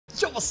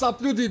What's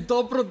up ljudi,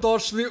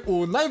 dobrodošli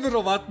u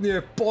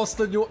najverovatnije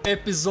poslednju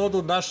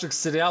epizodu našeg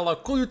serijala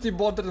Call of Duty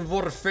Modern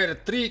Warfare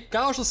 3.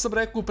 Kao što sam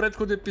rekao u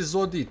prethodnoj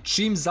epizodi,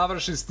 čim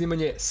završim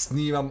snimanje,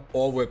 snimam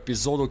ovu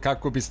epizodu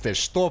kako biste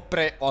što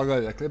pre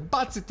odgledali. Dakle,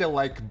 bacite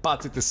like,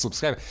 bacite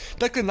subscribe.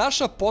 Dakle,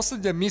 naša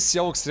poslednja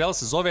misija ovog serijala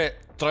se zove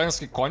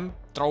Trojanski konj,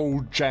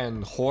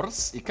 Trojan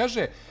Horse, i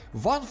kaže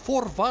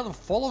 141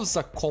 follows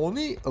a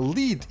Coney,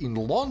 lead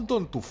in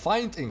London to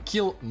find and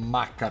kill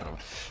Makarov.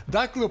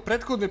 Dakle, u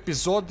prethodnoj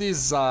epizodi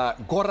za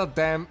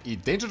Goradam i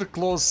Danger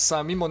Close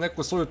sam imao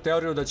neku svoju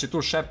teoriju da će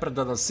tu Shepard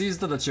da nas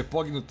izda, da će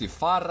poginuti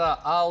Farah,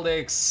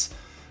 Alex,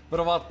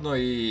 verovatno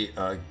i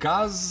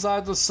Gaz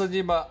zajedno sa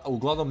njima.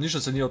 Uglavnom, ništa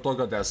se nije od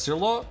toga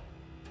desilo.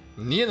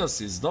 Nije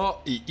nas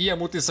izdao i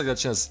imam utisak da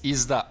će nas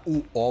izda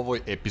u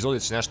ovoj epizodi,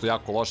 će nešto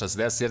jako loše se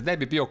desi, jer ne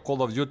bi bio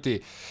Call of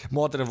Duty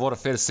Modern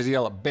Warfare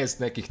serijal bez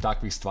nekih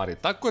takvih stvari.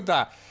 Tako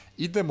da,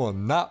 idemo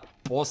na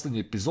poslednju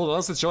epizodu.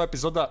 Nadam se da će ova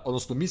epizoda,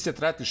 odnosno misija,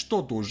 trajati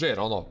što duže, jer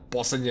ono,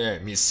 poslednja je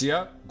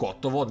misija,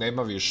 gotovo,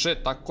 nema više,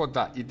 tako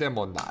da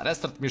idemo na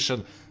Restart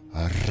Mission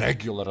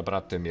regular,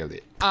 brate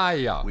mili.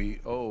 Aja! We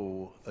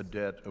owe a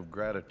debt of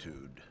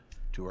gratitude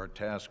to our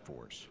task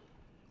force.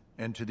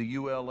 And to the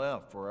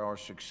ULF for our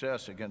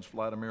success against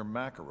Vladimir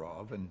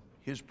Makarov and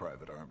his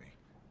private army.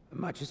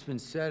 Much has been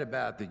said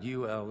about the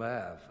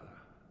ULF.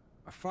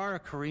 Are Farah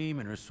Karim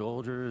and her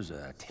soldiers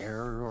a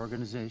terror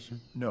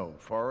organization? No,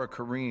 Farah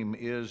Karim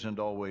is and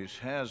always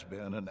has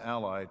been an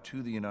ally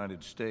to the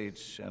United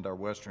States and our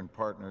Western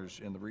partners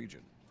in the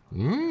region.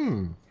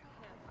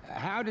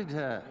 How did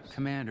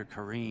Commander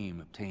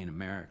Karim obtain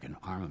American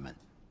armament?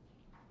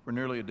 For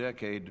nearly a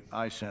decade,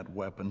 I sent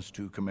weapons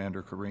to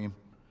Commander Karim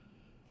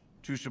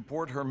to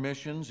support her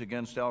missions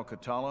against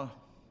Al-Qatala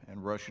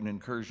and Russian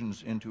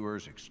incursions into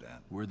Urzikstan.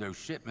 Were those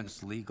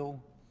shipments legal?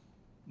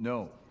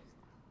 No.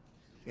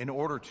 In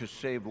order to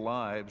save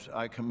lives,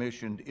 I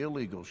commissioned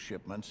illegal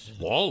shipments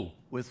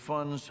with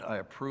funds I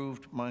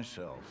approved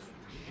myself.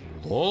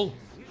 Lol.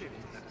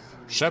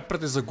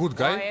 Shepard is a good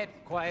guy. Quiet,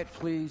 quiet,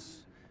 please.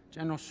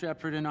 General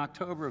Shepard, in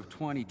October of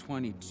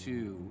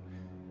 2022,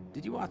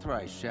 did you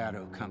authorize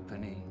Shadow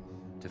Company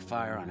to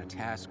fire on a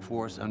task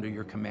force under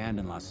your command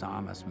in Las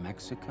Almas,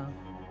 Mexico?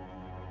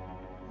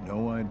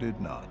 No, I did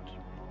not.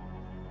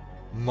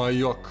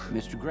 Majok.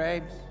 Mr.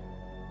 Graves,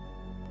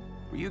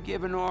 were you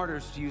given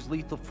orders to use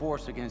lethal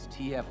force against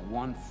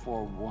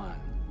TF-141?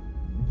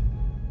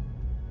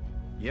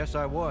 Yes,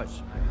 I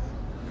was.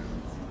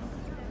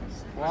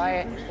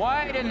 Quiet,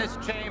 quiet in this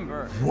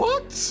chamber.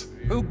 What?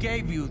 Who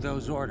gave you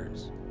those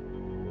orders?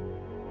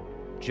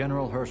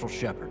 General Herschel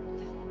Shepard.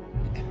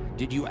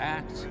 Did you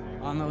act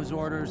on those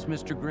orders,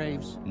 Mr.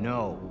 Graves?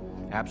 No,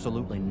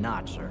 absolutely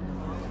not, sir.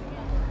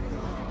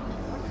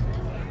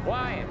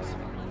 Quiet!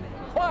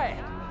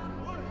 Quiet!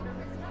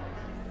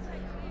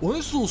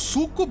 Oni su u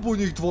sukobu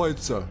njih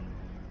dvojica.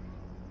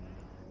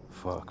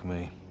 Fuck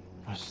me.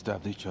 I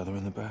stabbed each other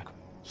in the back.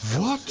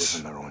 What?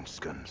 Saving their own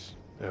skins.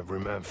 Every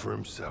man for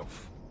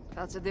himself.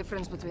 That's the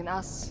difference between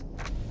us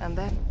and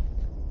them.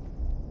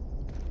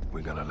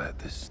 We're gonna let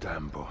this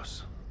stand,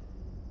 boss.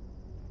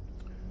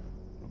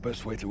 The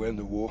best way to end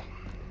the war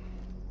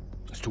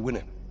is to win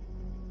it.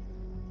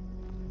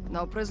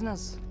 No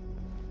prisoners.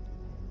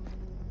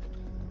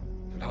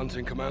 Good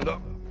hunting, Commander.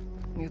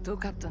 You too,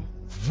 Captain.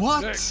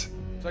 What? Nick,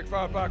 take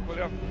fire back, will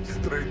you?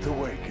 Straight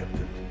away,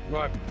 Captain.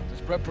 Right,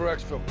 let's prep for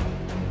exfil.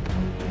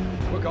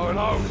 We're going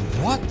out.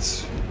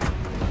 What?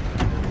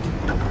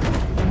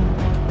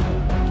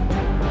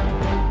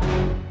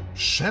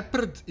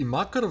 Shepard i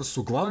Makarov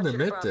su glavne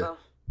mete.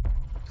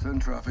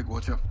 Send traffic,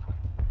 watcher.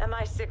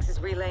 MI6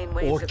 is relaying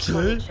waves of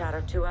Coney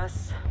chatter to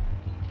us.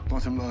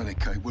 Bottom line,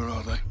 Kate, where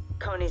are they?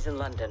 Coney's in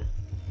London.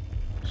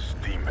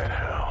 Steaming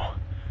hell.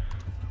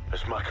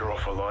 Is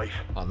Makarov alive?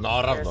 A There's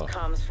naravno.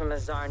 comms from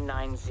Azar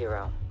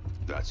 9-0.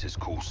 That's his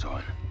call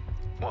sign.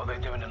 What are they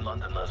doing in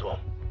London as well?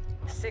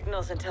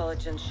 Signals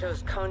intelligence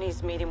shows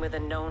Coney's meeting with a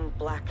known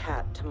black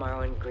hat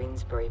tomorrow in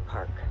Greensbury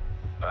Park.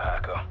 A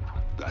hacker.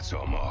 That's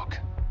our mark.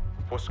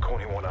 What's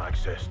Coney want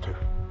access to?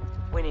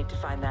 We need to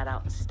find that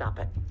out and stop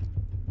it.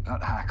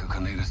 That hacker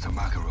can lead us to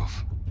Makarov.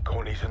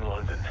 Coney's in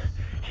London.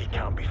 He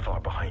can't be far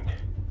behind.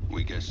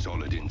 We get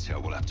solid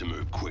intel, we'll have to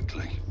move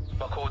quickly.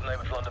 I'll coordinate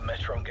with London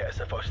Metro and get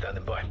SFO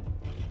standing by.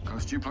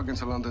 Coast, you plug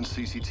into London's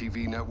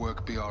CCTV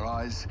network,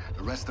 BRIs.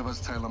 The rest of us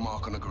tail a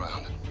mark on the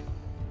ground.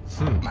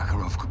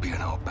 Makarov could be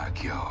in our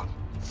backyard.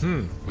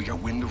 We get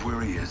wind of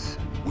where he is,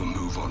 we'll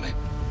move on it.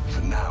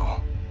 For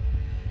now,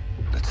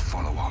 let's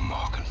follow our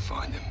mark and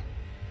find him.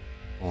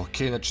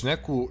 Okej, znači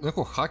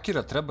nekog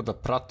hakera treba da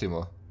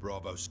pratimo.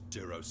 Bravo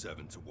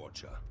 07 to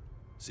Watcher.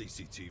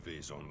 CCTV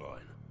is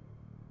online.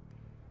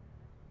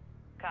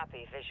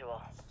 Copy,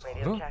 visual.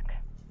 Radio check.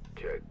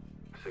 Check.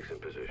 6 in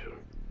position.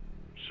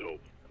 So,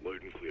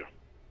 loud and clear.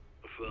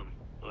 Affirm.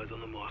 Eyes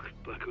on the mark.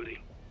 Back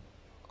hoodie.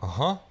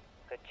 Aha.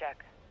 Good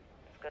check.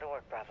 Good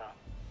work, Bravo.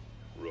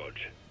 Rog,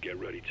 get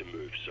ready to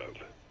move, Soap.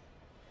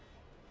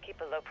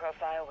 Keep a low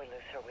profile. We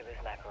lose her, we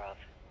lose Makarov.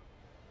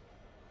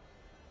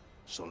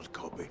 Solid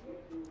copy.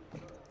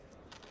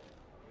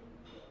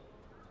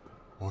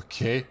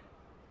 Okej.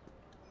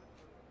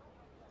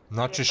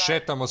 Znači,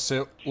 šetamo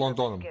se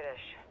Londonom.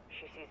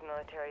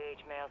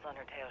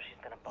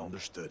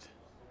 Understood.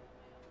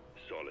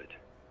 Solid.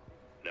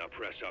 Now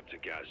press up to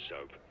gas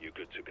soap. You're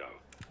good to go.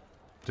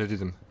 Gdje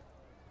idem?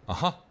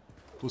 Aha,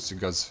 tu si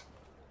Gaz.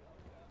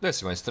 Gdje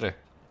si, majstre?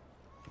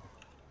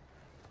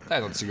 Daj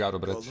jednu cigaru,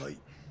 bret.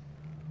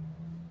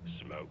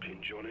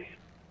 Smoking, Johnny?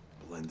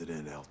 Blended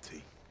in, LT.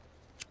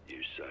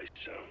 You say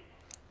so.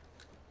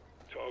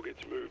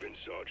 Target's moving,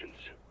 sergeants.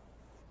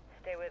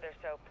 Stay with her,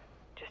 Soap.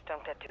 Just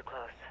don't get too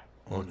close.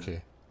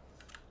 Okej.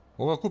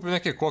 Mogu da kupim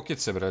neke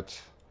kokice,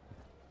 bret.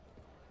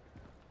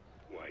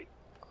 Wait.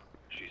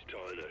 She's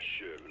tying her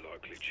shirt,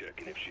 likely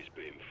checking if she's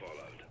being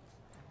followed.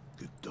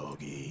 Good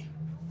doggy.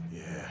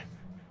 Yeah.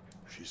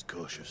 She's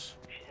cautious.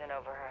 She's in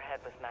over her head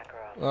with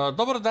Makarov.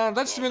 Dobar dan,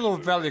 daj ćete mi jednu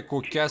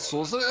veliku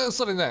kesu.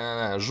 Sorry,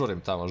 ne,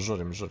 žurim tamo,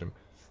 žurim.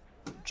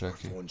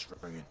 Čekaj.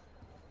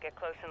 Get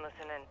close and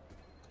listen in.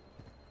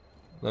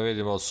 Da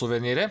vidimo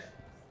suvenire.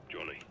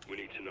 Johnny, we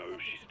need to know who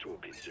she's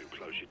talking to.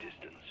 Close your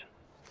distance.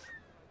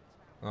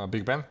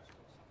 Big Ben?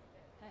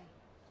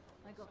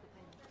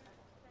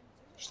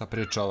 Šta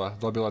priča ova?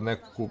 Dobila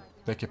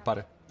neke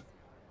pare.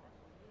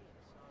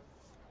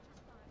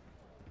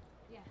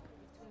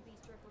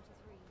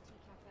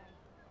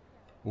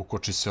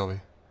 Ukoči se ovaj.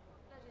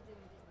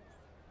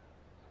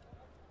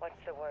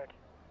 What's the word?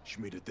 She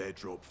made a dead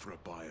drop for a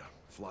buyer.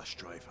 Flash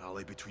drive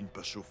alley between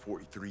Bistro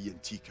 43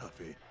 and Tea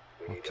Cafe.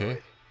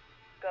 Okej.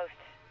 Ghost,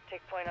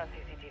 take point on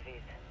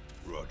CCTVs.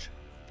 Roger.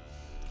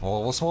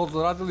 Ovo smo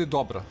odradili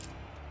dobro.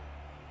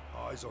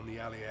 Eyes on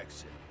the alley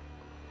exit.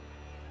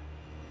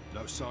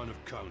 No sign of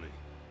Coney.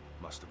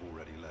 Must have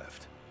already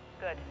left.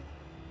 Good.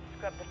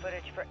 Scrub the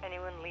footage for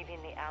anyone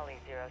leaving the alley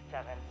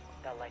 07.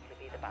 They'll likely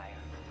be the buyer.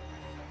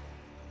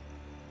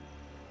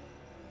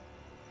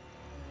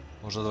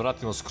 Možda da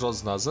vratimo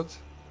skroz nazad.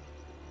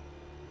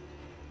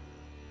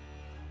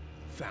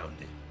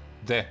 Found it.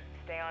 Gde?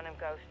 Stay on him,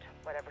 Ghost.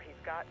 Whatever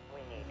he's got,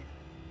 we need.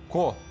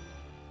 Ko?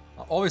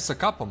 A ovaj sa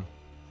kapom?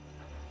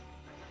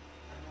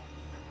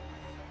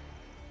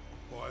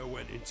 Buyer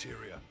went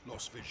interior.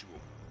 Lost visual.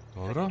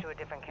 Dobro. To a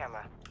different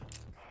camera.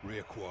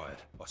 Reacquired.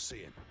 I see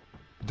him.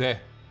 Gde?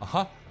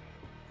 Aha.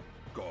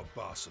 Got a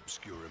bus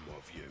obscuring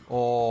my view.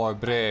 Oj,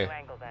 bre. New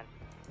angle then.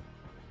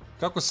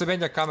 Kako se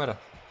menja kamera?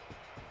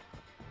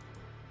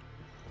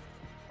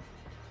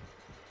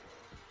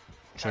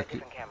 Čekaj.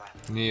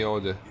 Nije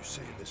ovde. You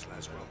seeing this,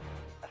 Laswell?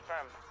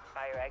 Affirm.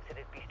 Buyer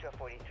exited Bistro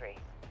 43.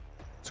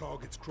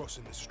 Target's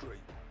crossing the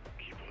street.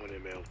 Keep on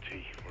him, LT.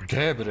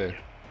 Gde, bre?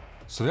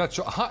 Sad ja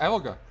ću... Aha, evo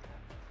ga.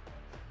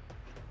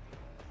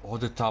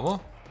 Ode tamo.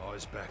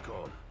 Eyes back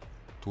on.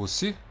 Tu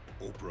si.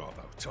 All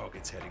Bravo.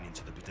 Target's heading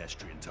into the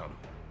pedestrian tunnel.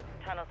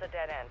 Tunnel's a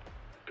dead end.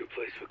 Good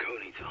place for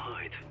Coney to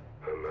hide.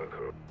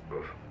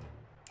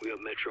 We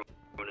have Metro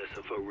on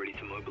SFO ready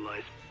to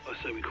mobilize.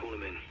 I say we call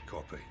him in.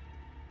 Copy.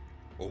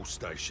 All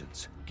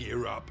stations,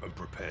 gear up and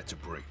prepare to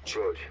breach.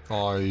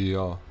 Aj,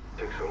 ja.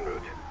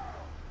 600.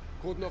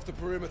 Cordon off the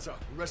perimeter.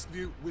 The rest of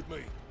you with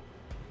me.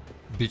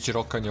 Biće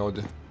rokanje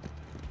ovde.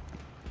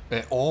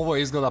 Ovo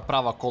je izgleda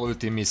prava Call of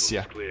Duty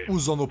misija.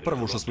 Uz onu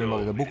prvu što smo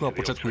imali, na bukvalno na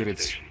početku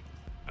igrice.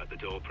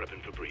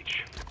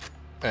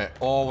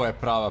 Ovo je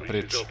prava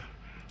priča.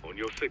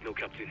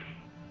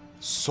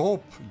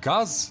 Soap,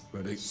 Gaz,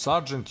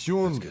 Sergeant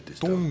Yun,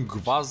 Tung,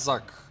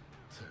 Vazak.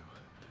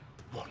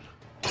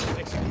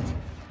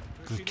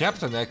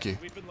 Captain neki.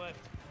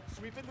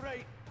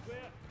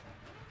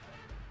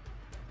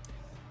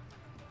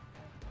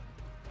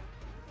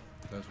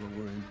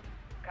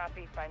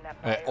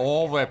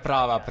 Ovo je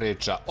prava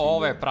priča.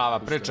 Ovo je prava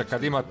priča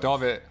kad imate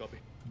ove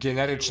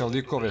generične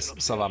likove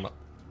sa vama.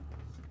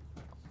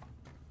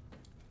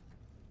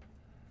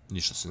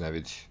 Ništa se ne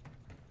vidi.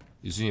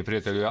 Izvini,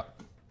 prijatelju, ja...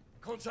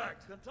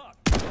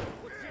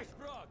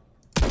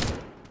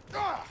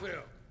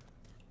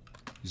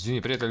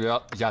 Izvini, prijatelju,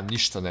 ja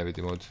ništa ne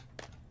vidim ovdje.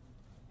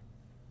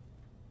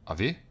 A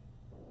vi?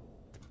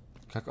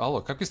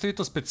 Alo, kakvi ste vi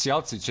to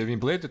specijalci? Će mi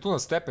bledite tu na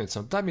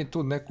stepenicama? Daj mi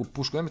tu neku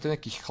pušku, nemojte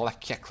nekih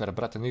hlekekvera,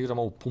 brate, ne igram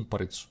ovu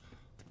pumparicu.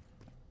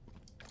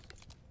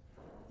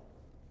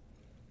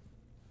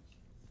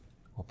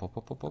 Op.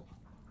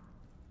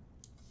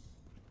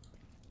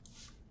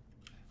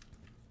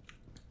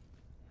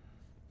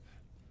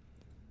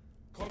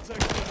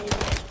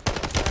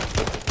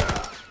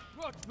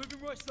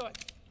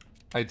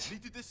 Ajde.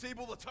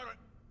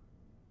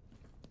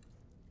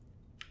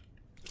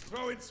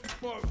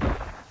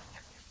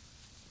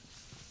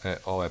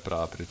 Ovo je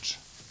prava priča.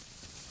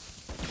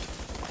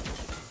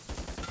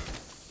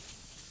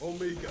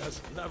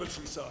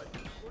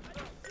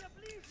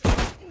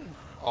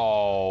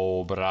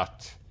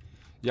 Brate.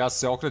 Ja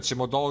se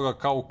okrećem od ovoga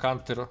kao u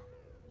Counteru.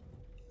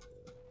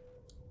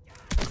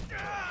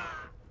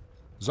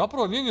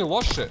 Zapravo nije ni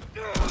loše.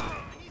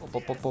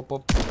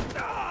 Op.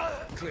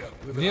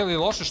 Nije li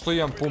loše što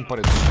imam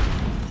pumparicu?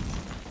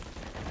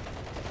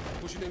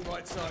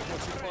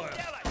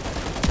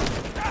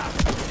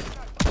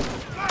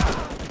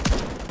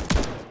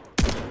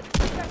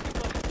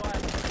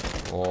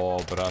 O,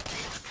 brate.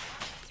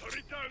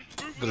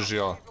 Drži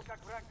ovo.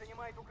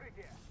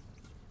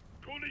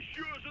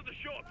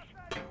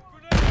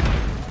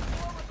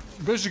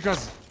 Beži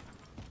gaz.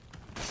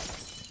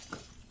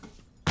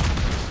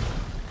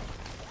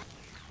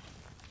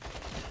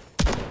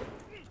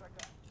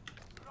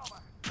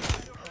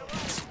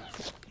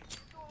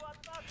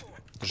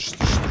 Drži.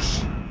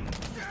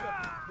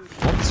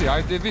 Momci,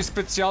 ajde vi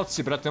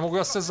specijalci, brate, ne mogu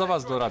ja sve za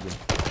vas da uradim.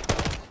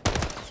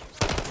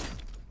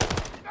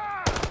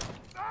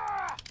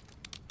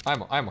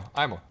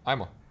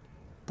 Ajmo.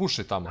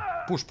 Puši tamo.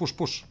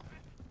 Puš.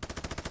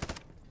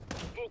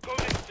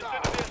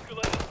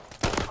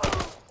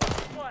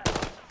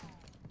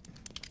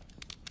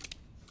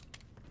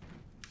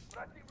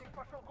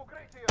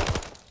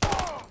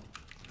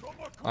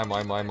 Ajmo.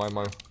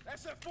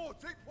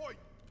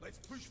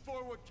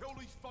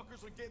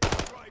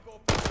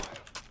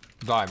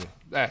 Daj mi.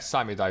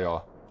 Sami daj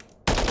ovo.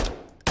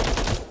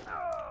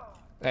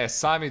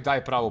 Sami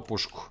daj pravu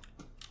pušku.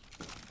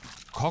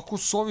 Kako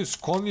su ovi s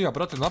konija,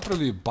 brate,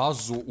 napravili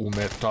bazu u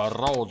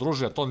metarao,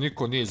 druže, to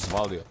niko nije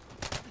izvalio.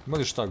 Ima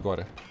li šta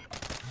gore?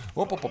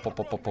 Op,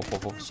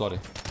 sorry.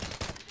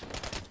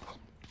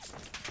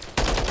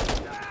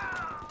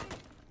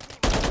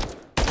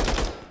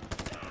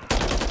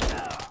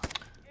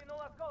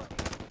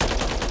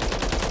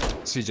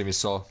 Sviđa mi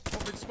se ovo.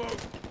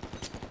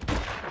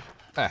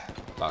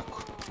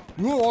 Tako.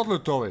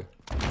 Odlet ovaj.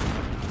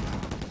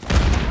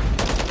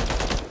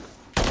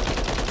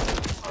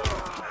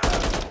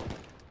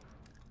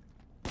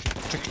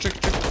 Ček.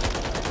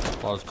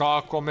 Pa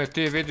kako me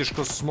ti vidiš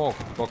kroz smog,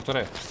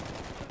 doktore?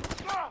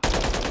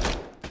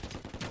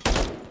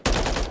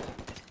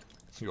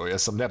 Joj, ja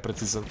sam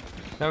neprecizan.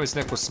 Nema mi se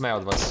neko sme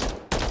od vas.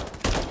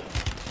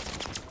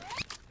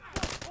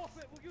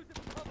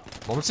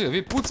 Momci,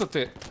 vi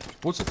pucate.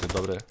 Pucate,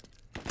 dobre.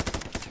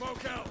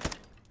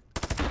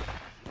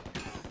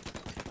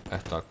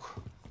 Tako.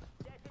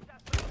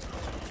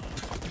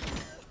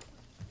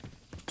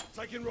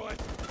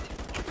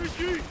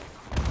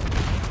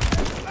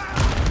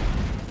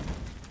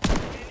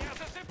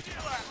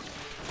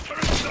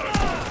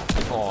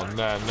 O,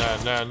 ne,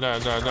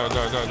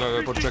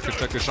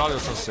 počekaj, šalio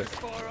sam se.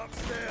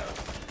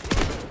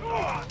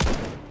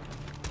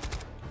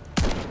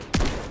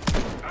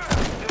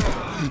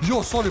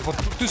 Jo, sorry, pa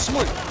ti si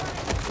moj.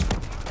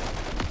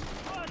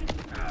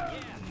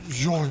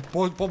 Joj,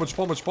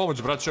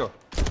 pomoć, braćo.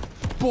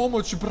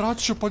 Pomoć,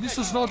 braćo, pa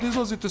nisam znao da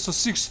izlazite sa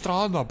svih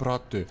strana,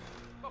 brate.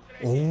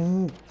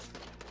 Ouu,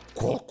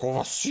 koliko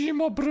vas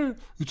ima, bre.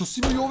 I to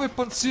si ima i ove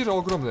pancire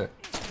ogromne.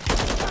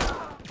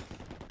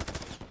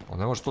 O,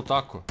 ne može to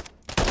tako.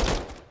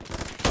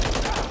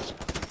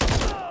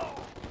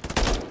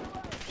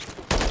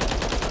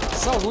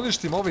 Samo da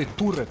uništim ovaj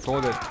turet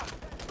ovde.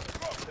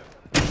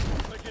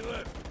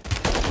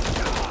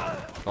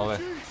 Ove.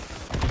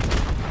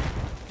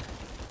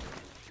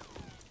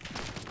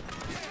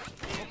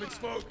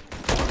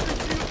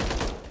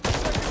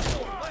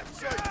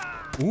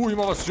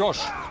 Ima vas još.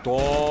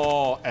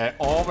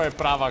 Ovo je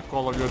prava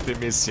Call of Duty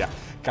misija.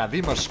 Kad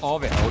imaš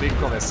ove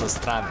likove sa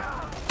strane.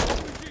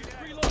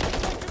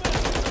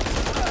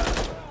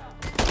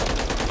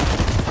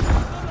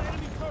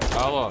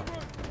 Alo,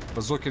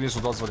 bazuke nisu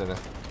dozvoljene.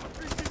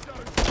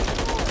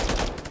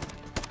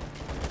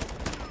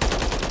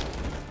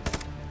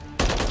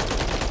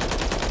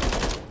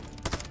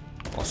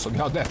 Ovo sam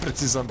ja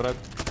neprecizan, brat.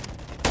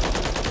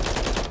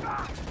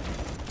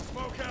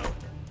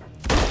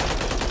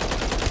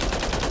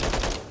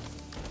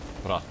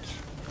 Brat.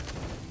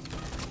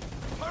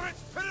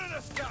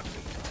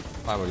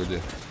 Ajmo,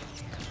 ljudi.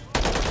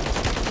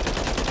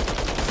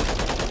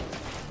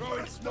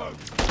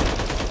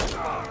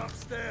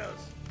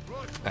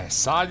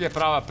 Sad je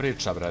prava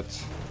priča, brat.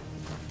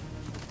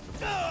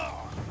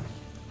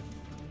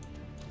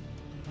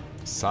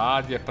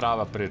 Sad je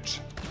prava priča.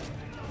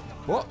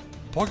 O,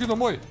 poginuo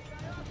moj.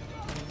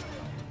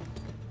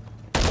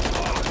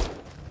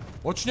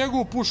 Hoću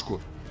njegovu pušku.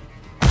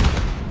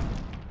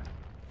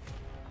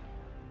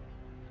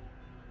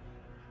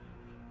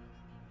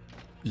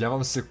 Ja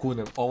vam se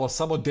kunem, ovo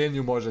samo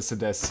Deniju može se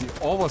desi.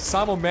 Ovo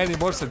samo meni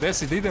može se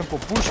desi da idem po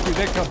pušku i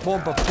neka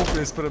bomba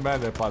pukne ispred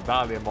mene. Pa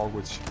da li je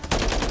moguće?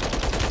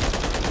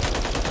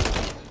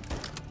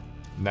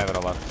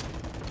 Neverovatno.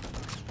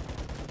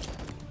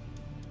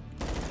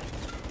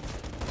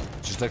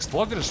 Češ da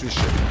eksplodiraš više?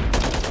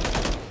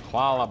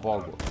 Hvala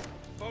Bogu.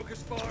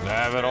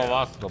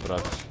 Neverovatno,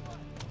 brate.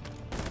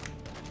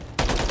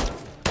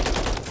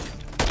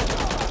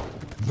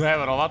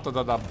 Neverovatno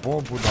da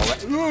bombu nale...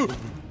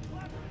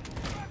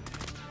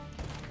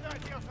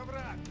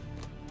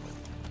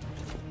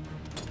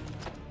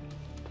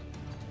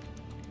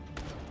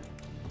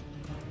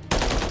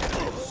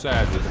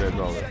 Sedi, bre,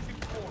 dole.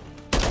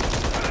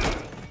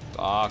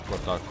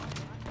 Tako.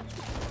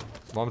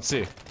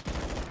 Momci.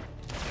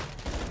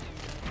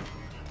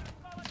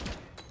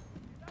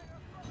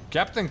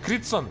 Captain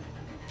Critson.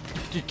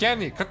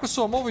 Kikeni, kako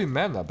su vam ovo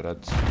imena, brat?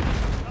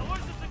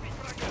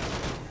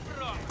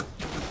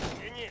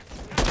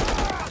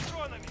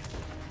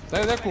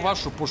 Daj neku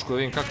vašu pušku da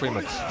vidim kako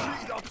imate.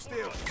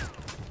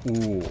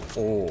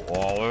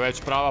 Ovo je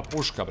već prava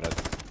puška,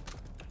 brate.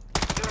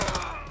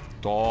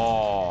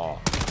 To.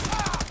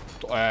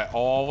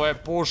 Ovo je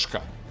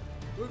puška.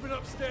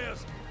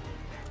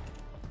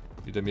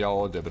 Idem ja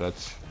ovde,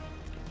 brate.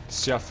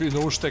 Si ja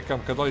fino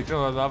uštekam kad oni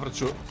krenu da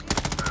navrću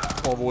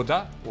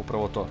ovuda.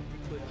 Upravo to.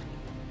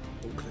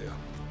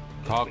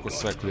 Kako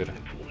sve klira?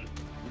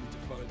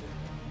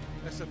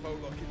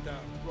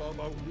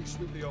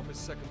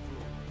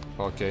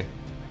 Okej.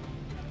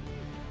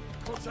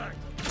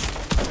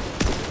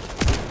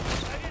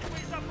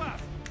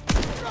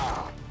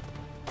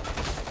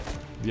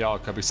 Jao,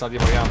 kad bih sad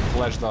imao jedan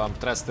flash da vam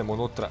tresnem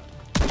unutra.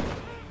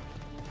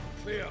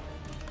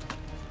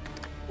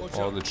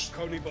 Odlično.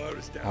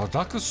 A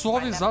odakle su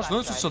ovi, znaš,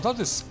 oni su se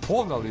odavde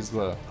spavnali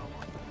izgleda.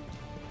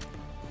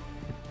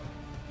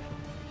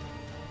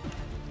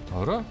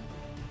 Dobro.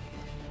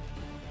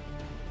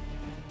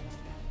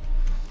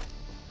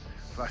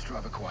 Flash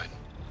drive acquired.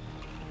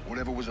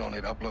 Whatever was on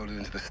it uploaded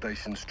into the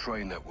station's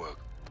train network.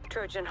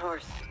 Trojan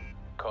horse.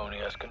 Coney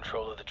has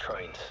control of the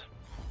trains.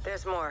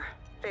 There's more.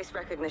 Face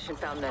recognition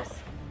found this.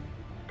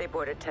 They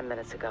boarded 10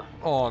 minutes ago.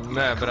 O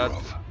ne, brat.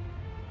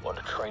 Want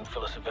a train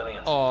full of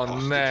civilians? O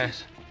ne.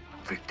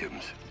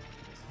 Victims.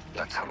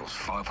 That tunnel's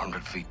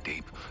 500 feet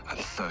deep and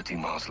 30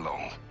 miles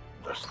long.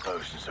 There's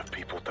thousands of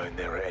people down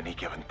there at any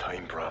given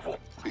time, Bravo.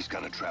 He's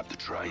gonna trap the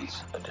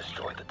trains. And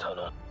destroy the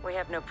tunnel. We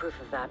have no proof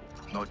of that.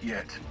 Not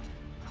yet.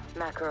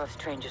 Makarov's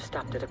train just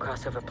stopped at a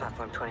crossover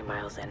platform 20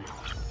 miles in.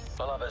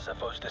 I'll have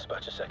SFOs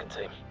dispatch a second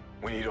team.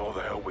 We need all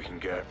the help we can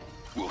get.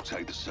 We'll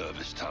take the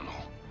service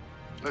tunnel.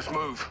 Let's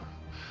move.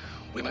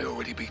 We may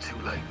already be too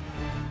late.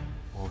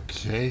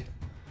 Okej.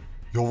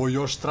 I ovo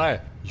još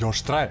traje.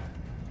 Još traje.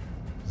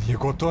 Nije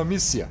gotova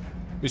misija.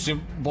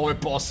 Mislim, ovo je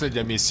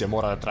posljednja misija,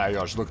 mora da traje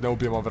još, dok ne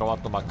ubijemo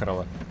verovatno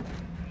Makarova.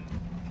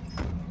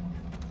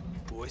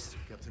 Boys,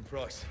 Captain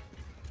Price,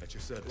 at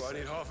your service. I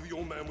need half of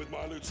your men with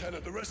my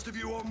lieutenant, the rest of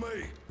you on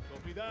me.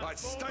 Copy that. Right,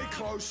 stay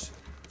close,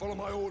 follow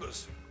my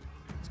orders.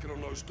 Let's get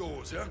on those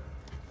doors, yeah?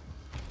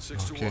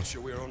 6 to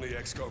Watcher, we're on the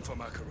X going for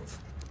Makarov.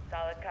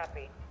 Solid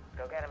copy.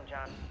 Go get him,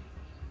 John.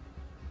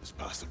 This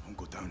bastard won't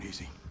go down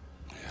easy.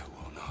 Yeah,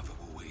 well, neither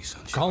will we,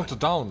 sunshine.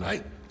 Countdown.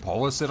 Pa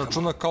ovo se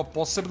računa kao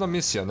posebna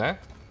misija, ne?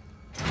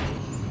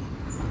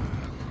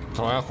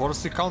 Trojan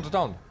horse i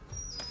countdown.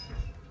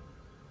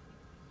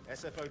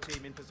 SFO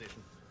team in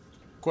position.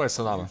 Ko je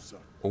sa nama?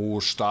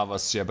 Šta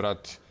vas je,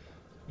 brati?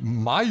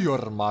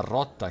 Major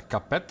Marota,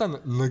 kapetan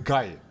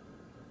Ngaj,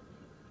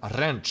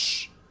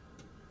 Ranch,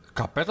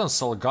 kapetan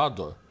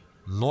Salgado,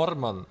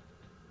 Norman,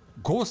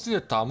 Ghost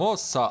je tamo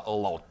sa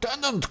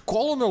Lieutenant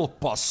Colonel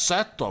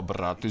Passeto,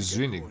 brate,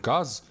 izvini,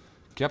 Gaz,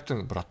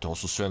 Captain, brate, ovo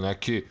su sve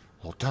neki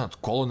Lieutenant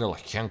Colonel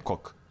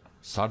Hancock,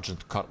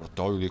 Sergeant Carr,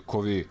 brate, ovi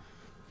likovi,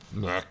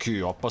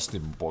 neki opasni,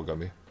 boga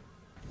mi.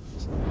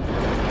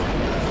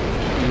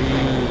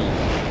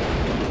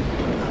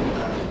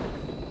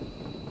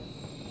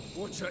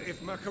 Watcher,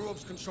 if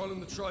Makarov's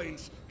controlling the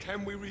trains,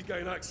 can we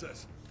regain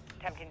access?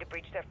 Attempting to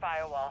breach their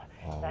firewall.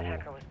 That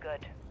hacker was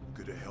good.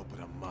 Good to help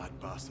with a mad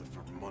bastard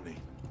for money.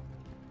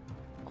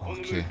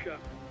 Okej.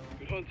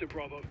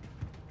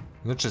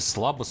 Znači,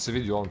 slabo se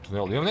vidi u ovom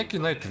tunelu. Imam neki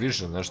night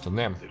vision, nešto,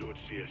 nemam.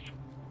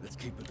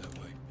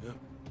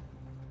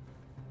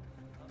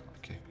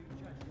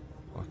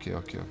 Okej.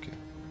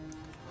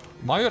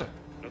 Major!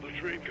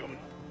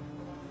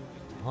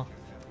 Aha.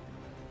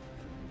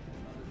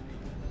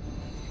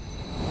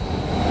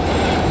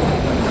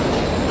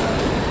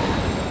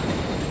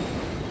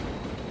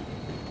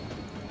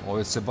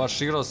 Ovaj se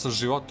baš igrao sa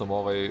životom,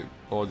 ovaj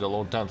ovdje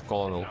Lieutenant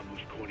Colonel.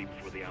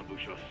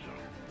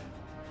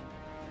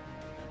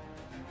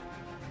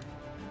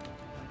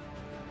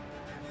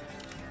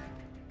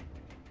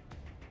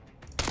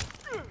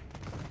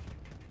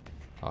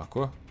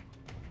 Tako.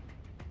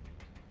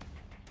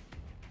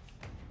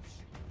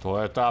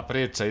 To je ta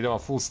priča, idemo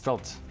full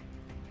stealth.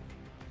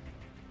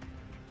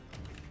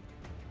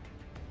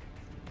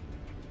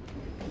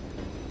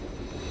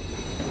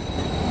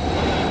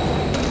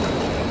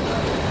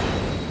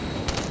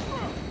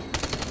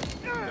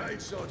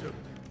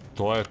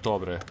 To je to,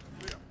 bre.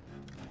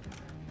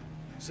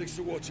 6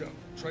 to Watcher,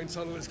 train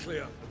tunnel is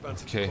clear.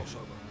 Advancing to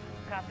crossover.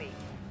 Copy.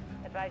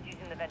 Advise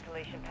using the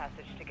ventilation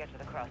passage to get to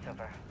the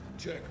crossover.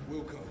 Check,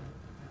 Wilco.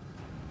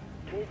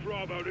 Full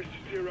Bravo, this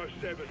is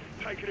 07.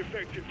 Taking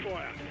effective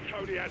fire.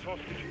 Cody has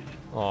hostages.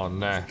 O,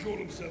 ne. Call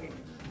them 7.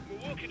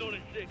 We're walking on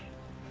at 6.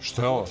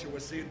 Što je ovo? We're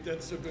seeing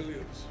dead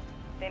civilians.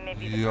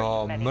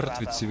 Jo,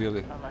 mrtvi civili.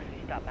 Unless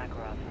we stop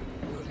Makarov.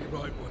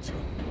 Bloody right, Watcher.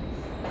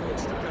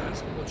 What's the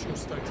gas? What's your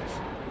status?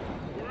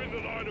 We're in the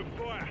line of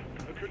fire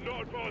and could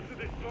not advance at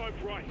this time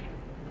right.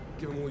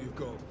 Give them all you've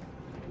got.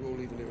 We're all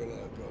leaving here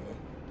alive, brother.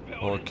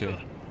 Okej.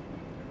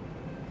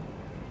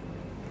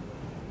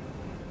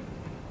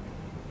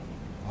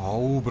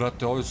 Au,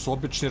 brate, ovi su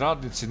obični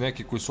radnici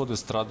neki koji su ovdje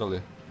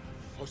stradali.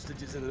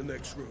 Hostages in the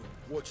next room.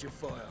 Watch your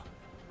fire.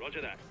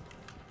 Roger that.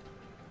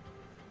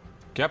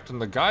 Captain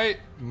the Guy,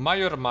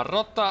 Major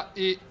Marota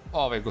i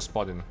ovaj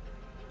gospodin.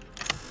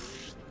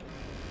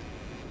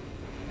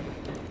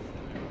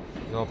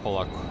 Idemo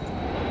polako.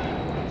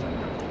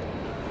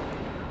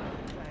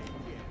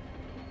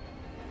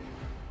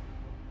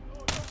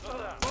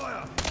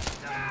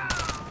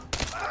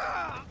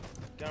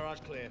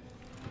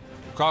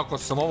 kako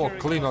sam ovo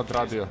clean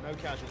odradio.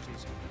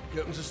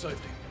 Get them to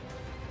safety.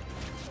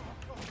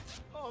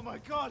 Oh my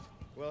god!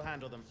 We'll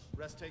handle them.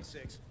 Rest take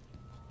 6.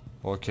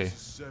 Okej.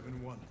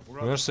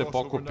 Možeš se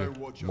pokupi.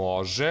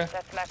 Može.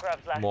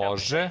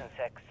 Može.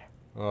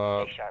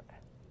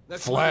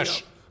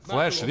 Flash.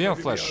 Flash,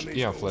 imam flash.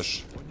 Imam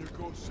flash.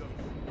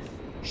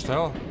 Šta je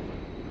ovo?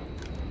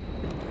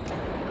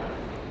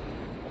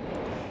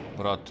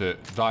 Brate,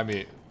 daj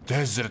mi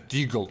Desert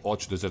Eagle.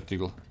 Hoću Desert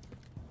Eagle.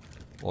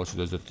 Hoću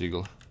Desert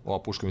Eagle. Ova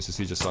puška mi se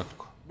sviđa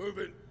svakako.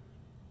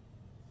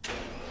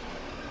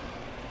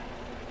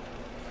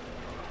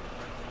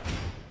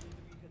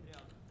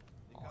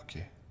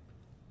 Okej.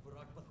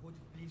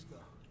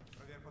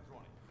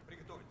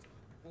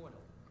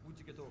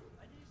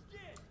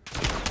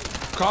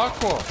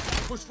 Kako?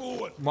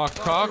 Ma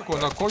kako?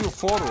 Na koju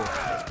foru?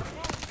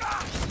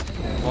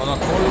 Ma na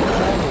koju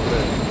foru,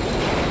 bre?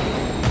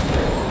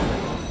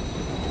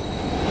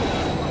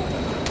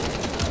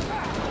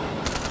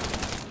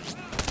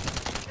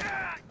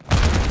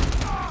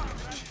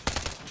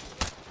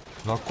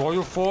 Na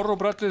koju foru,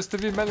 brate, jeste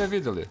vi mene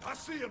videli?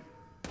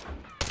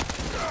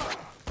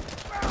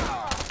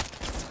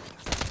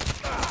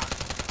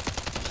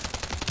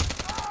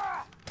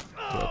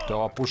 Brate,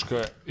 ova puška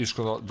je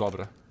iskreno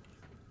dobra.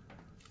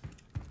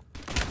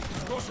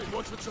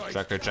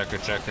 Čekaj, čekaj,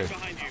 čekaj.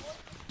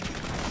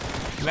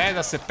 Ne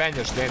da se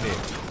penjaš, Deni.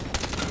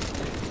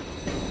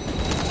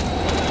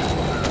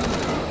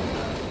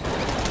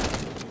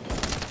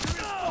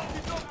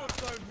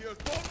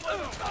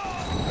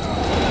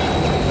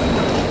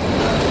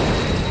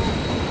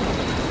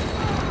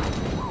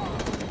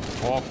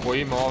 Koliko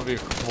ima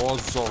ovih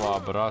vozova,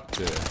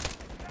 brate.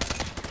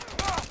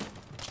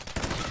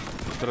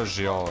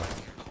 Drži ovo.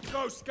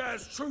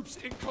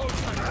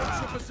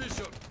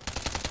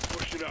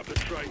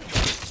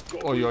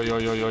 Oj, oj,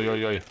 oj, oj, oj,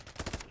 oj, oj.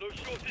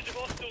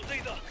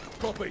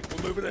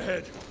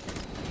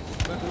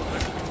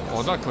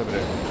 Odakle,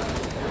 bre?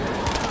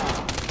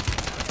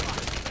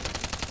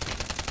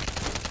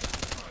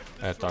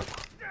 E, tako.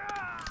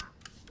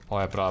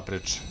 Ovo je prava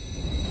priča.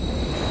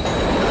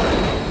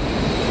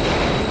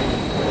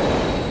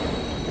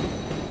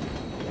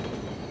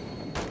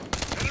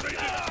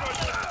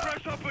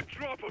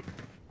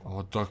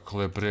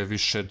 Odakle, bre,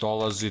 više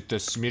dolazite,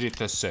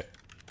 smirite se.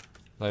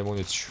 Daj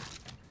municiju.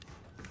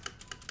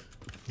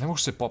 Ne mogu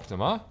se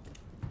popnem, a?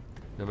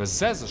 Jel me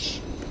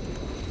zezaš?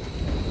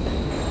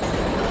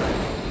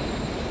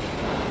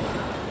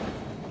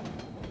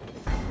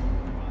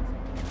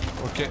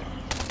 Okej.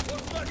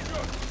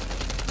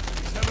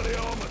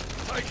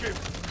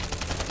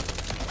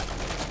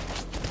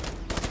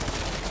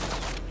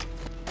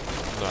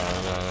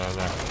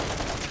 Ne.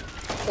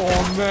 O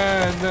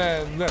ne,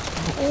 ne, ne.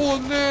 O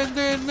ne,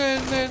 ne, ne,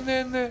 ne,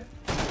 ne, ne.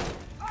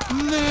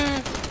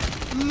 Ne,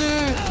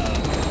 ne.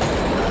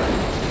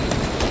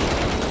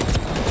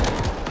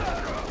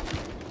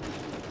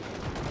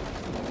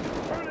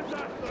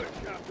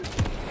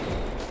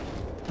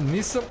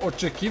 Nisam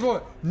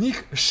očekivao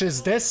njih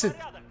 65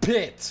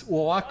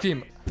 u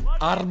ovakvim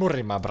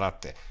armorima,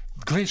 brate.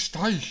 Gle,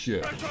 šta ih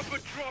je?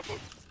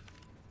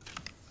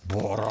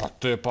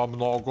 Brate, pa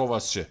mnogo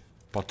vas je.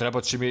 Pa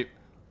treba će mi...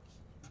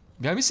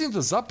 Ja mislim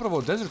da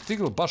zapravo Desert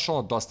Eagle baš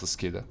ono dosta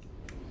skida.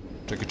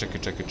 Čekaj,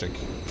 čekaj, čekaj, čekaj.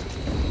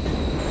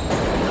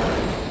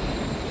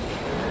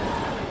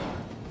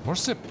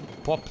 Može se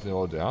popne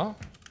ovde, a?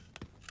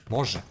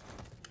 Može.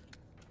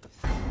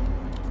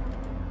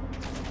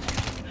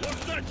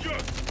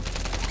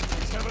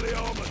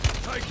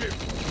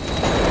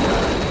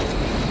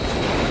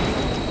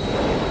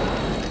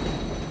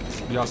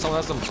 Ja samo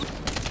ne znam...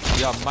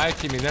 Ja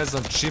majke mi ne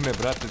znam čime,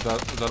 brate,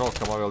 da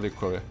rokam ove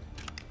likove.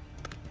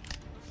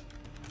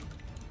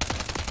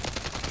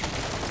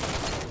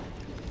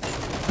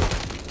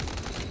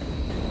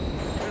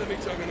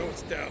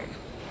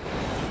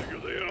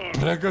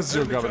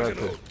 Pregazio ga,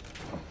 brate.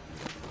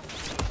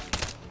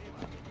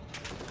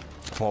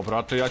 Po,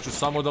 brate, ja ću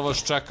samo da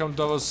vas čekam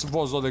da vas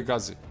voz ode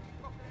gazi.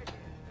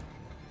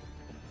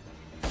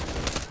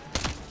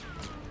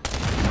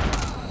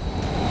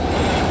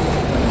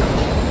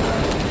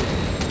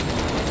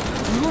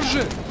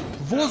 Druže,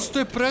 voz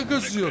te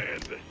pregazio.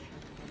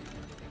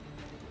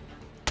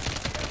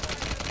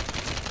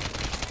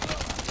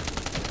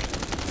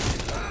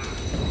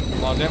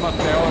 Ma nema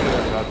teorije,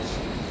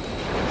 brate.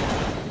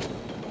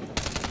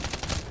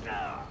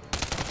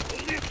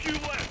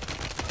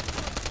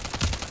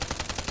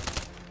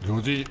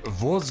 Ljudi,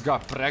 voz ga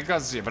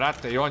pregazi,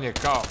 brate, i on je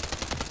kao...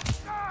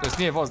 To jest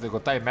nije voz, nego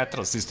taj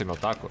metro sistem, je li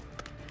tako?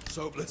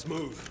 So, let's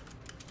move.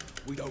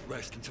 We don't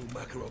rest until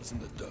Makarov's in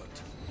the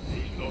dirt.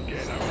 He's not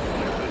getting out.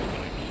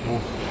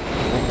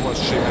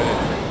 Uplaši me.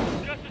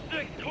 Just a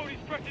sec,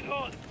 Cody's pressing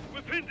hard.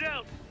 We're pinned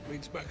down.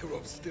 Means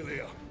Makarov's still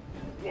here.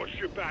 Watch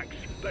your backs.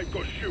 They've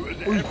got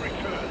shooters at every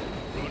turn.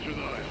 Roger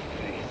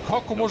that.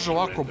 Kako može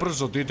ovako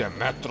brzo da ide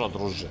metro,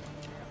 druže?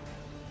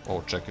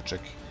 O, čekaj,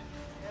 čekaj.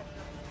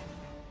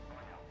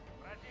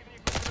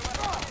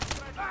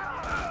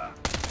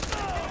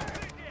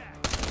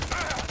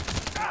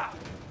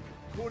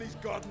 Cody's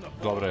guarding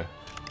the Dobre.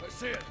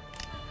 see it.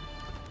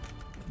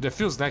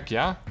 Defuse neki,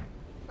 a?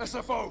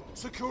 SFO,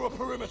 secure a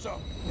perimeter.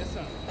 Yes,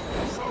 sir.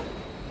 So,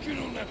 get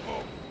on that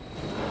boat.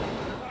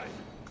 Hey.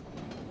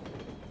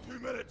 2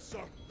 minutes,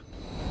 sir.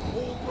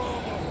 All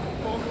Bravo,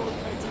 bomb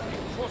located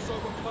in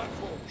crossover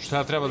platform.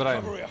 Šta treba da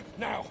radim?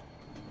 Now.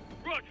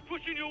 Roger,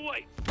 pushing your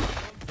way.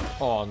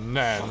 O,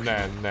 ne.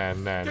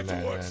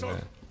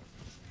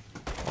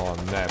 O,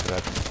 ne,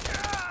 brate.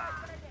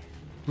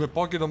 Gle,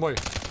 poginuo moj.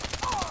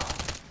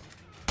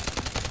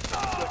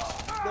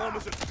 Bomb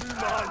is a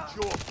 2-man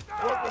job.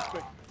 Work with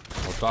me.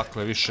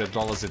 Odakle više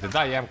dolazite?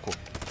 Daj Emku.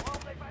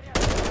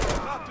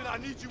 Captain, I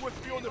need you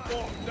with me on the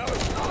bomb. Now,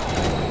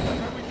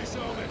 can we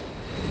disarm it?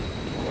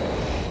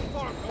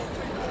 Farm, don't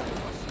take all of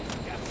us.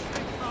 Get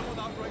straight crap on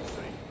that right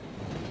side.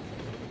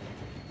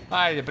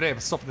 Ajde bre,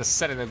 stop ne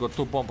seri nego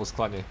tu bombu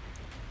sklanjaj.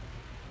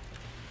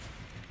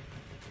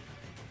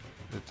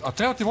 A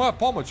treba ti moja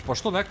pomoć, pa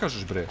što ne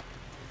kažeš bre?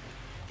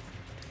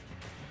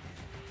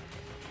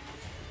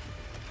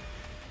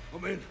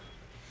 I'm in.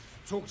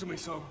 Talk to me,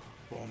 son.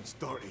 Bomb's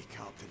dirty,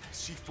 Captain.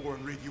 C4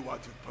 and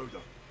radioactive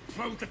powder.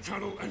 Plowed the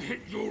tunnel and hit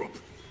Europe.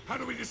 How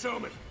do we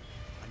disarm it?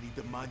 I need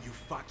the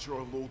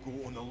manufacturer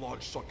logo on the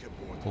large circuit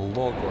board.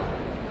 Logo.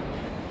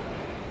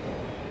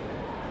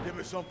 Give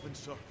me something,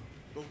 sir.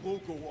 The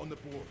logo on the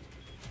board.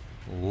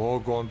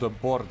 Logo on the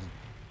board.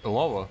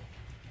 Ovo?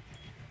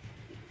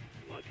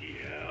 Bloody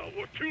hell,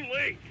 we're too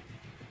late.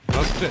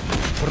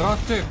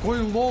 Brate,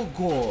 koji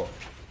logo?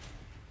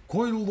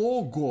 Koji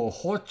logo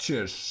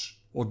hoćeš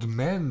od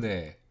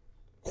mene?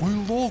 Koji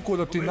logo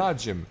da ti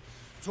nađem?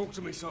 Talk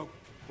to me, son.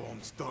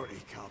 Bomb's dirty,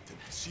 Captain.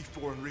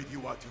 C4 and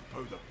radioactive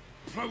powder.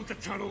 Plowed the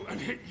tunnel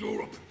and hit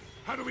Europe.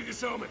 How do we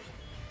disarm it?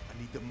 I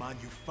need the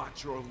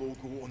manufacturer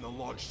logo on the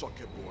large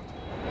circuit board.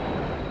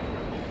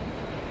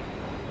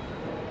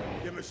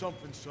 Give me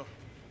something, sir.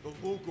 The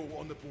logo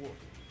on the board.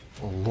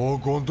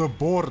 Logo on the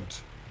board.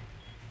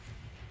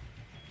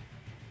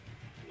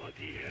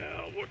 Bloody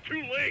hell, we're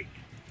too late.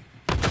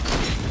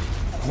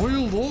 Koji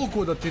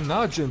logo da ti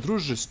nađem,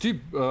 druže? Sti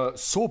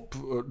sop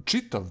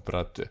čitav,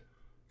 brate.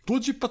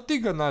 Dođi pa ti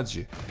ga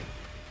nađi.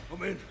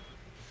 I'm in.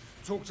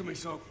 Talk to me,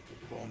 son.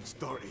 Bomb's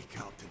dirty,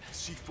 Captain.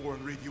 C4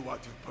 and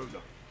radioactive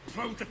powder.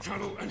 Plowed the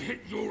tunnel and hit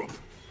Europe.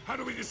 How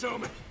do we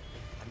disarm it?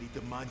 I need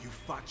the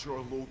manufacturer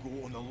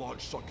logo on the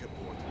large circuit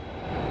board.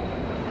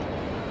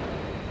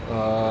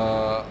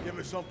 Give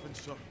me something,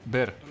 sir.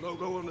 Bear. The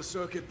logo on the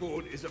circuit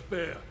board is a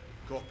bear.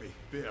 Copy.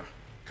 Bear.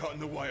 Cutting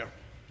the wire.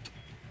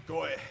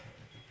 Got it.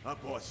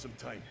 That bought some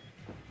time.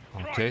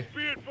 Okay. Right,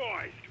 be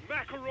advised.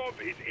 Makarov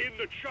is in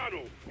the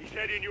tunnel. He's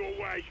heading your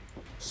way.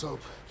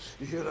 Soap,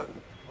 you hear that?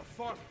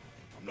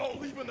 I'm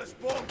not leaving this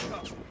bomb,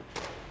 Captain.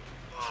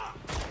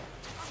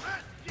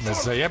 Me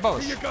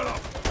zajebavaš? You got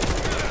up.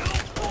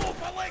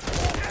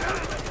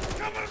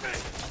 Cover me.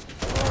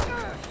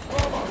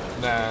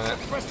 Ne.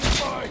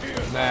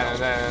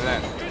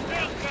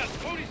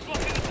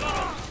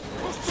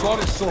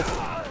 Sorry, Soap.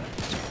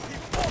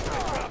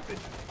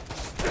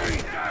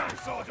 Stay down,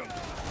 Sergeant.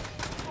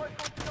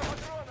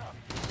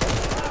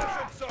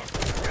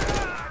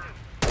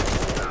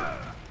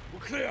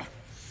 We're clear.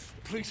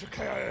 The police are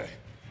KIA.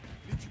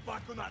 Need you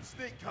back on that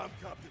snake camp,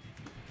 Captain.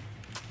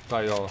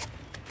 Daj ovo.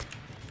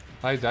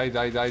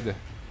 Ajde.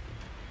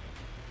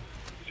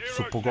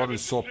 Su pogodili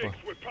Sopa.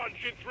 We're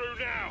punching through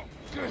now.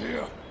 Get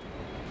here.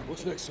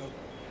 What's next, son?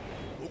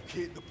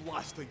 Locate the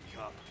blasting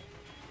cap.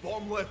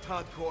 Bottom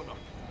left-hand corner.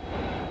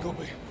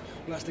 Copy.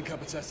 Blasting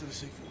cap attached to the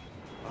C4.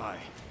 Aye.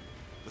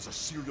 There's a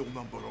serial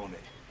number on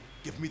it.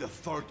 Give me the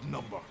third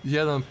number.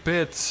 1,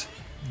 5,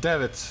 9,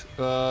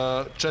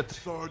 4.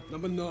 Third,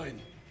 number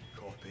 9.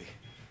 Copy.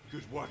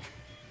 Good work.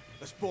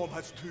 This bomb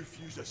has 2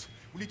 fuses.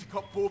 We need to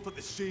cut both at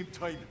the same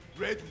time.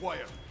 Red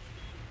wire.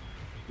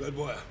 Red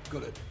wire.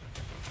 Got it.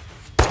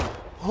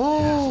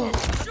 Oh!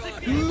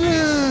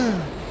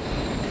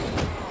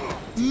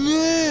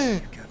 Ne!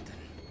 Captain,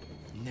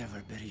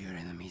 never bury your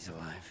enemies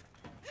alive.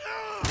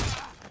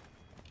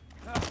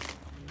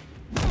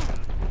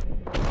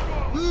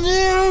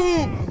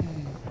 Ne!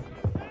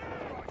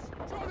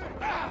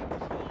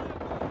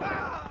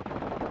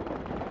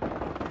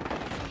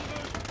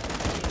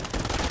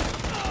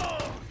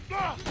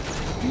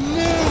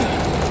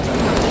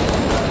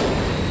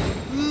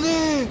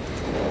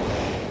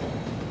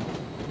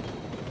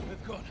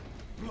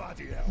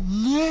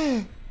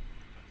 Ne!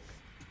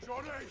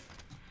 Johnny!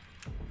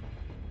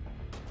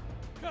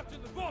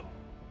 Captain, the bomb!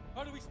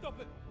 How do we stop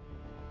it?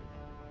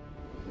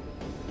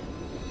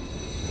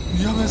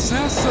 Ja me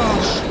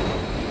zesaš!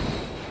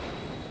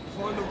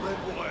 Find the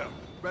red wire.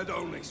 Red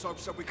only. Soap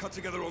said we cut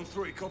together on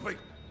 3. Copy?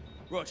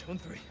 Roger, on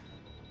 3.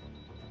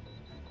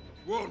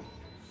 1,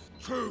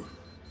 2,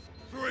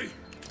 3.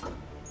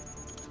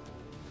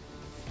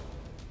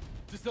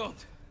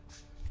 Disarmed.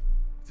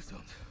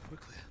 We're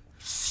clear.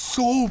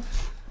 Soap!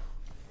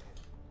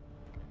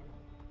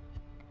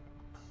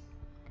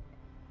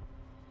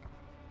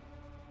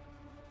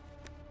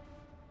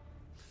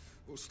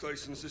 All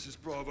stations, this is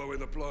Bravo in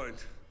the blind.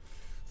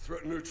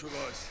 Threat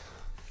neutralized.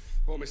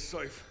 Bomb is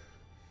safe.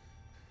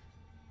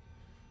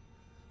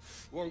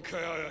 1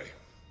 KIA.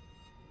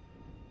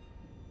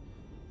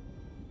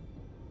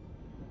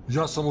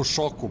 Ja sam u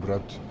šoku,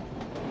 brate.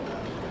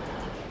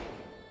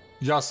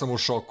 Ja sam u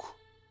šoku.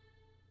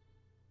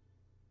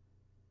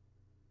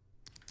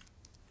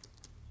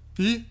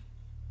 I?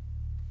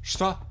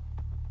 Šta?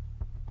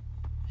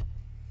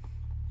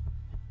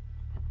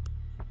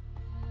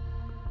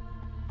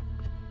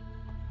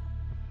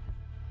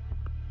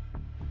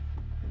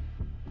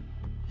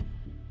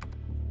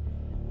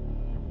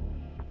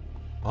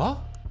 A?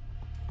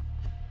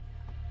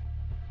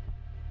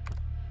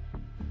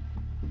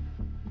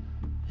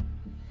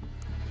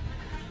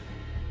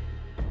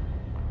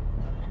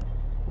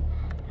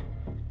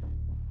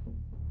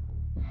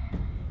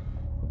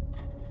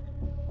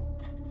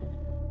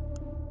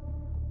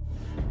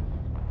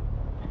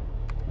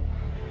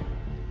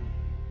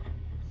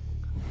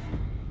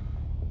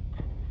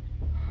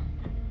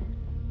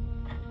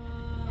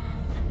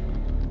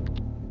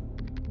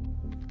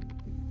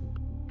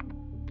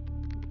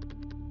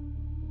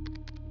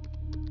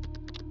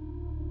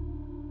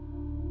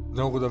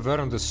 Ne mogu da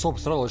verujem da je sob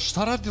stradala.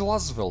 Šta radi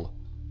Laswell?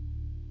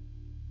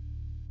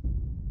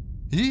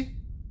 I?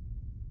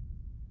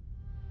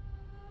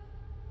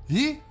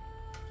 I?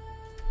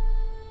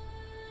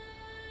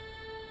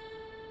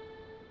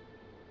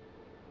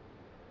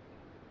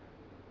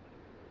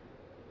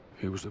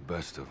 He was the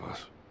best of us.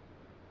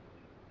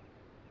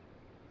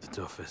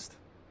 The toughest.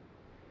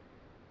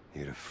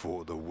 He'd have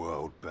fought the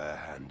world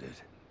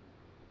barehanded.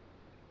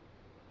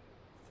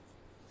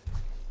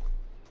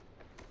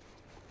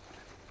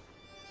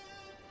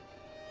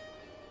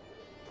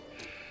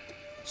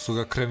 Su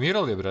ga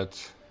kremirali, brat.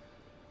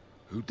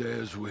 Who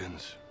dares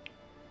wins.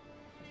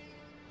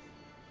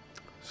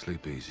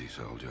 Sleep easy,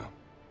 soldier.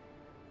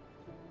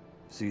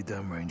 See you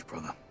downrange,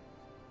 brother.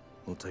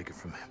 We'll take it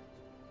from him.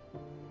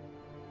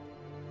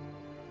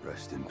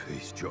 Rest in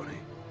peace, Johnny.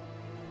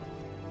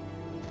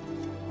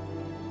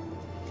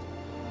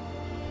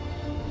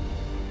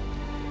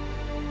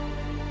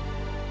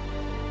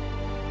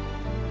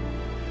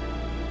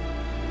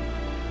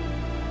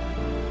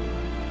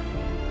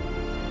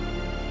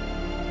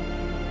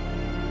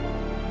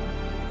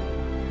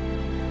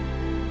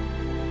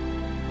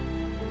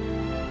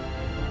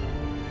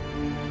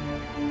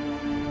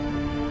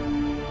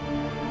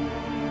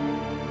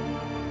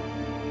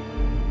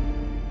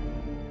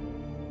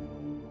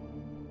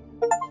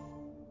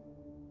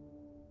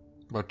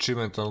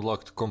 Achievement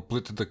unlocked.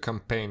 Completed the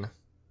campaign.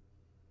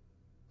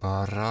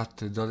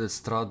 Barate, da li je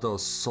stradao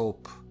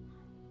Soap?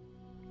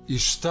 I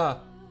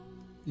šta?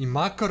 I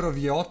Makarov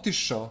je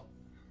otišao.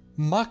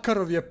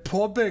 Makarov je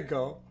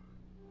pobegao.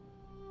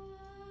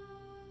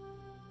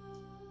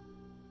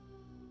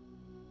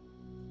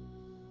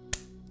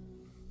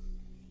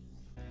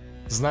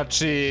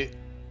 Znači,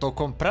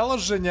 tokom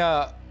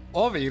prelaženja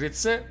ove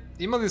igrice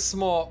imali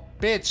smo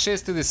 5,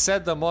 6 ili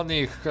 7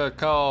 onih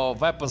kao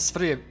weapons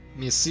free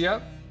misija.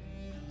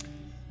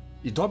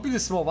 I dobili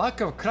smo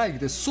ovakav kraj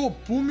gde Soap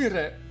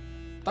umire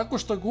tako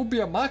što ga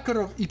ubija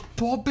Makarov i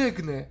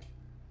pobegne.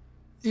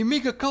 I mi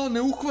ga kao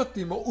ne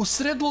uhvatimo u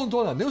sred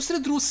Londona, ne u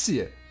sred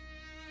Rusije,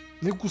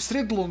 nego u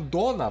sred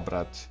Londona,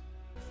 brate.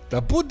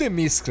 Da budem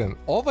iskren,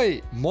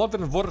 ovaj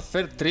Modern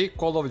Warfare 3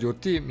 Call of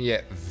Duty mi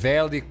je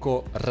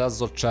veliko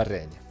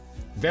razočarenje.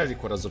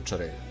 Veliko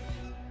razočarenje.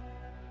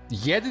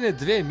 Jedine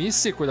dve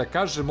misije koje da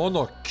kažem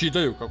ono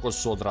kidaju kako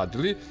su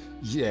odradili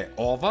je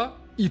ova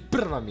i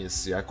prva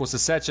misija, ako se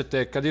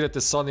sećate kad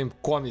idete sa onim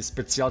koni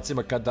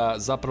specijalcima kada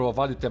zapravo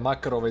vadite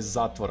Makarova iz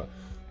zatvora.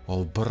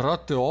 Ali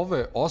brate,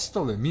 ove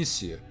ostale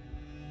misije.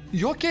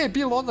 I okej je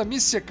bila ona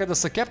misija kada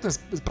sa Captain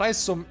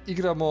Priceom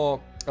igramo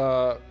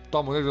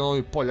tamo negdje na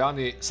ovoj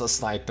poljani sa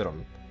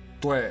snajperom.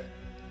 To je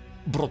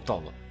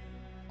brutalno.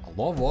 Ali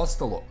ovo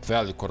ostalo,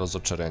 veliko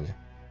razočarenje.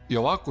 I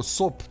ovako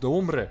Soap da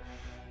umre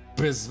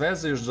bez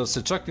veze, još da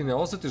se čak i ne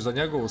osjetiš za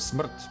njegovu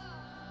smrt.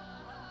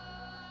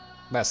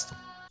 Mesto.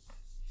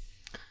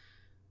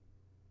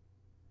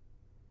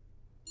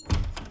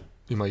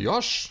 Ima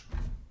još?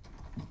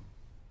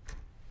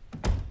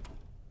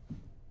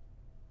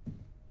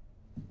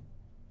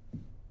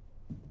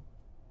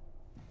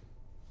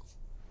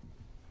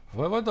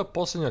 Ovo je valjda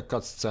posljednja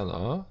cut scena,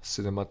 a?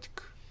 Cinematic.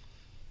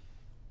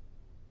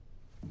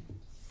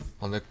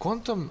 Ali ne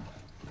kontam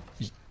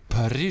i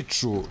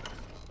priču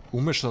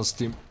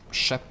umešanosti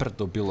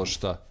Sheparda bilo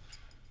šta.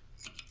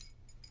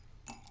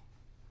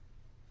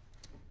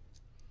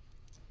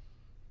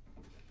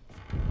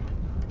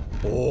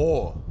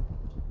 O!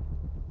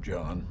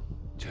 John.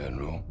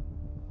 General.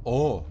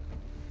 Oh.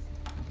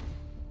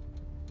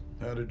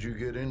 How did you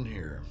get in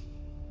here?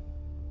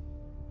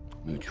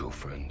 Mutual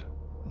friend.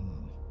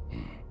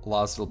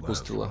 Laswell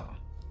pustila.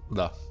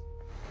 Da.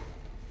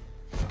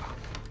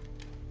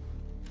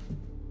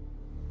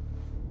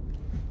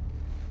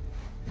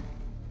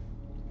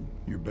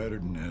 You're better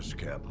than this,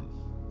 Captain.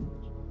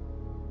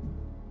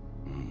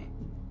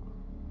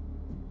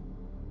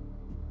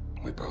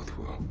 We both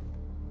will.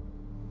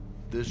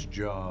 This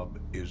job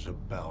is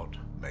about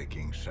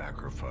making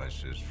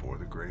sacrifices for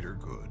the greater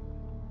good.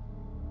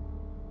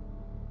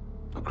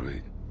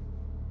 Agreed.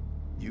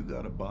 You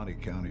got a body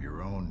count of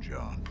your own,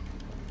 John.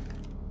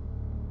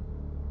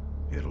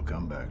 it'll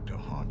come back to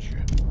haunt you.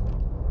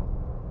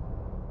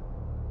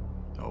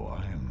 Oh,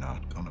 I am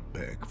not gonna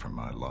beg for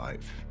my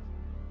life.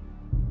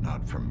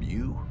 Not from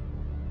you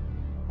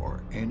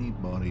or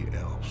anybody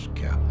else,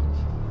 Captain.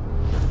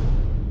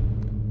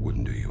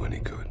 Wouldn't do you any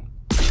good.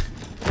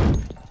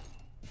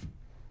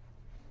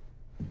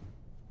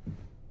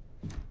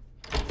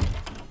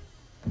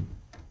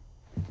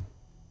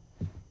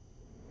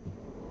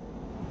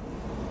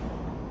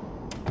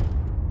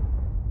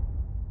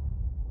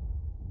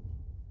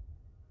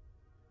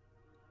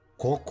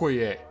 Koliko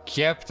je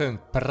Captain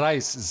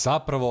Price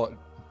zapravo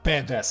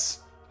badass.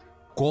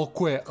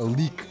 Koliko je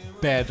lik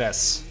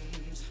badass.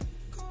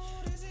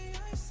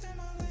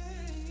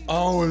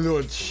 Au,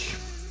 ljudi.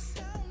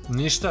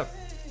 Ništa.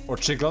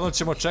 Očigledno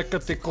ćemo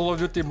čekati Call of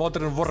Duty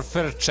Modern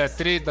Warfare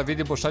 4 da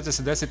vidimo šta će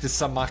se desiti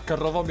sa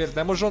Makarovom, jer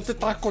ne može on te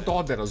tako da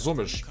ode,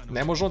 razumeš?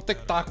 Ne može on tek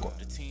tako.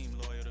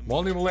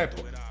 Molim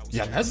lepo.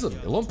 Ja ne znam,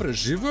 je li on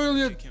preživio ili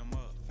je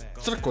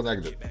crko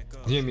negde?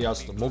 Nije mi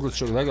jasno, mogu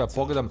ću da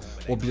pogledam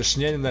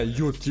objašnjenje na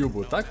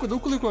YouTube-u. Tako da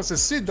ukoliko vam se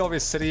svidi ovaj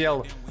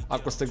serijal,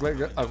 ako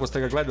ste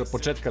ga gledali od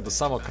početka do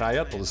samog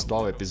kraja, to su do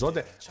ove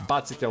epizode,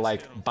 bacite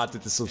like,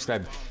 bacite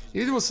subscribe. I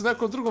vidimo se u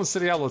nekom drugom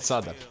serijalu od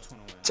sada.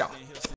 Ćao!